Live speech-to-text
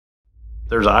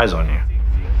there's eyes on you.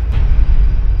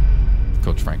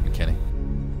 Coach Frank McKinney,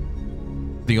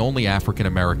 the only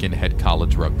African-American head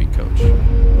college rugby coach.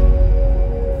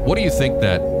 What do you think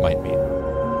that might mean?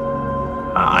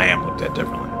 I am looked at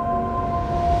differently.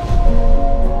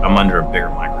 I'm under a bigger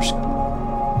microscope.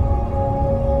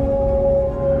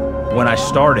 When I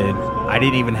started, I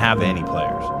didn't even have any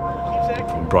players.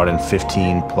 We brought in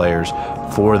 15 players.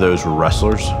 4 of those were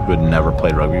wrestlers who had never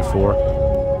played rugby before.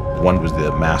 One was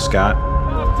the mascot.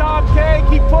 Top K,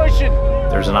 keep pushing.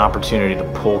 There's an opportunity to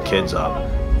pull kids up.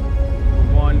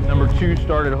 Number 2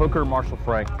 started hooker, Marshall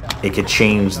Frank. It could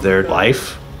change their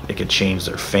life. It could change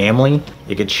their family.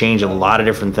 It could change a lot of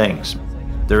different things.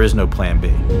 There is no plan B.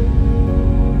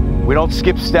 We don't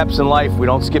skip steps in life. We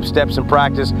don't skip steps in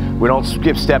practice. We don't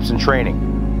skip steps in training.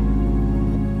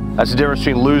 That's the difference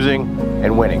between losing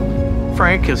and winning.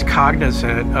 Frank is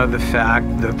cognizant of the fact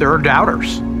that there are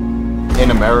doubters. In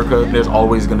America, there's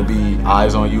always going to be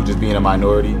eyes on you just being a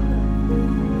minority.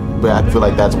 But I feel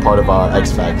like that's part of our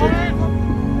X factor.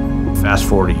 Fast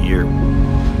forward a year,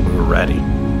 we were ready.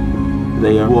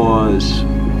 There was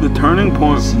the turning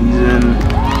point season.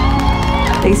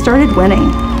 They started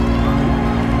winning.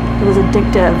 It was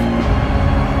addictive,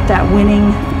 that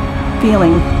winning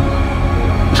feeling.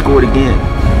 We scored again.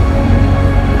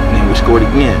 And then we scored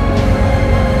again.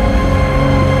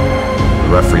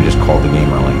 The referee just called the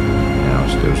game early.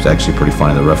 It was actually pretty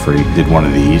funny. The referee did one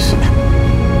of these.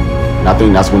 And I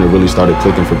think that's when it really started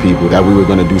clicking for people that we were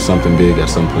going to do something big at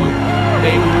some point.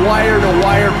 A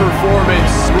wire-to-wire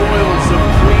performance, Royals of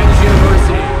Queens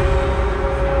University.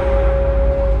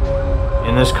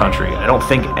 In this country, I don't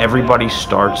think everybody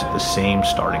starts at the same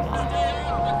starting line.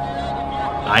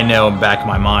 I know in the back of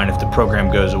my mind, if the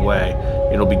program goes away,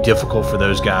 it'll be difficult for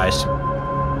those guys.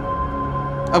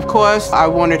 Of course, I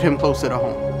wanted him closer to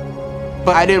home,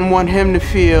 but I didn't want him to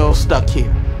feel stuck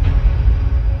here.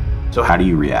 So how do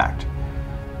you react?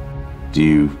 Do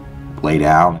you lay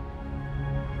down?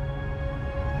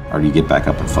 Or do you get back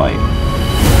up and fight?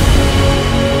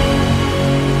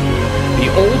 The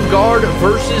old guard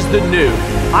versus the new.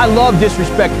 I love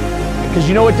disrespect because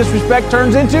you know what disrespect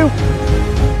turns into?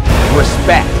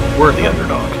 Respect. We're the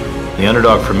underdog. The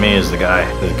underdog for me is the guy.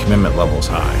 The commitment level is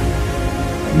high.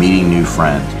 Meeting new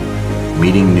friends,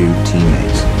 meeting new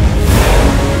teammates.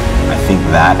 I think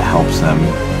that helps them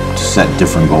to set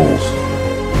different goals.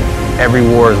 Every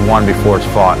war is won before it's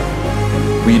fought.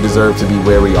 We deserve to be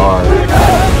where we are.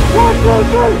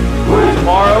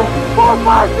 Tomorrow,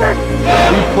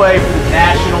 we play for the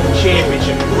national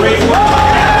championship. Great work.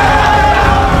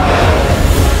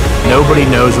 Nobody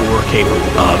knows what we're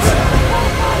capable of,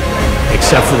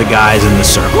 except for the guys in the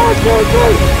circle.